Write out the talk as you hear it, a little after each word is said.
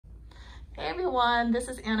Hey everyone, this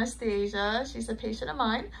is Anastasia. She's a patient of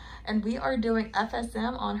mine, and we are doing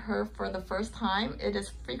FSM on her for the first time. It is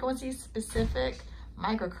frequency specific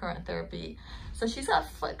microcurrent therapy. So she's got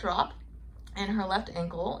foot drop in her left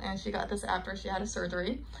ankle, and she got this after she had a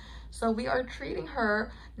surgery. So we are treating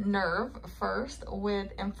her nerve first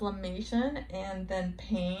with inflammation and then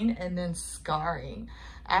pain and then scarring.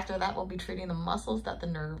 After that, we'll be treating the muscles that the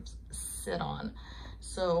nerves sit on.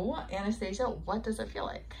 So Anastasia, what does it feel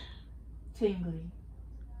like? Tingly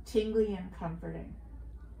and comforting.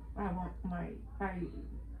 I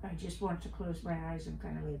just want to close my eyes and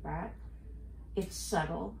kind of lay back. It's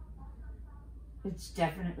subtle. It's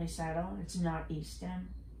definitely subtle. It's not Easton,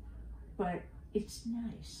 but it's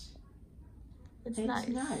nice. It's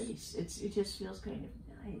nice. It just feels kind of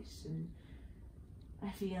nice, and I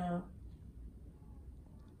feel,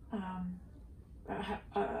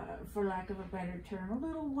 for lack of a better term, a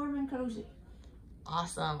little warm and cozy.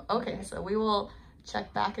 Awesome. Okay, so we will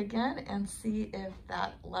check back again and see if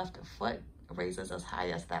that left foot raises as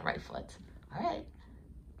high as that right foot. All right.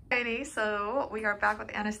 Alrighty, so we are back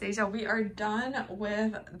with Anastasia. We are done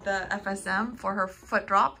with the FSM for her foot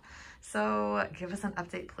drop. So give us an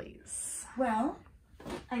update, please. Well,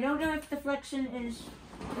 I don't know if the flexion is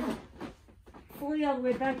fully all the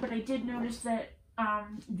way back, but I did notice that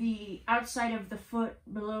the outside of the foot,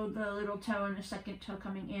 below the little toe and the second toe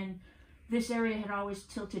coming in, this area had always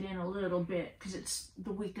tilted in a little bit because it's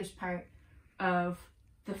the weakest part of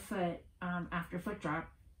the foot after foot drop.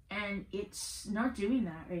 And it's not doing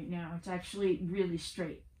that right now. It's actually really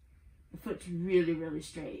straight. The foot's really, really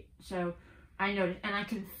straight. So I noticed, and I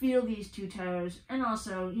can feel these two toes, and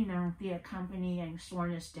also, you know, the accompanying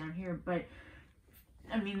soreness down here. But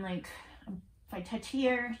I mean, like, if I touch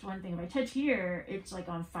here, it's one thing. If I touch here, it's like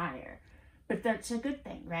on fire. But that's a good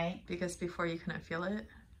thing, right? Because before you couldn't feel it?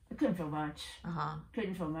 I couldn't feel much.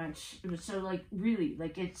 Couldn't feel much. It was so, like, really,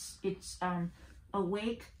 like, it's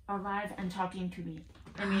awake, alive, and talking to me.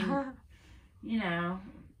 I mean, you know,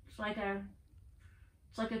 it's like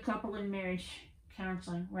a couple in marriage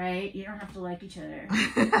counseling, right? You don't have to like each other.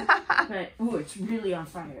 But, ooh, it's really on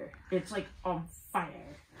fire. It's like on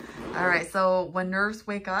fire. All right, so when nerves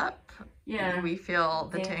wake up, yeah, we feel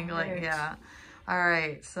the tingling. Yeah. All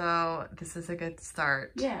right, so this is a good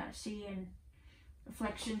start. Yeah, see, and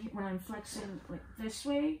flexion, when I'm flexing like this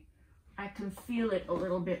way, I can feel it a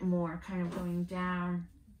little bit more, kind of going down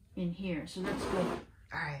in here. So that's good.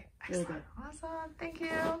 All right, excellent. Really good. Awesome, thank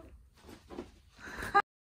you.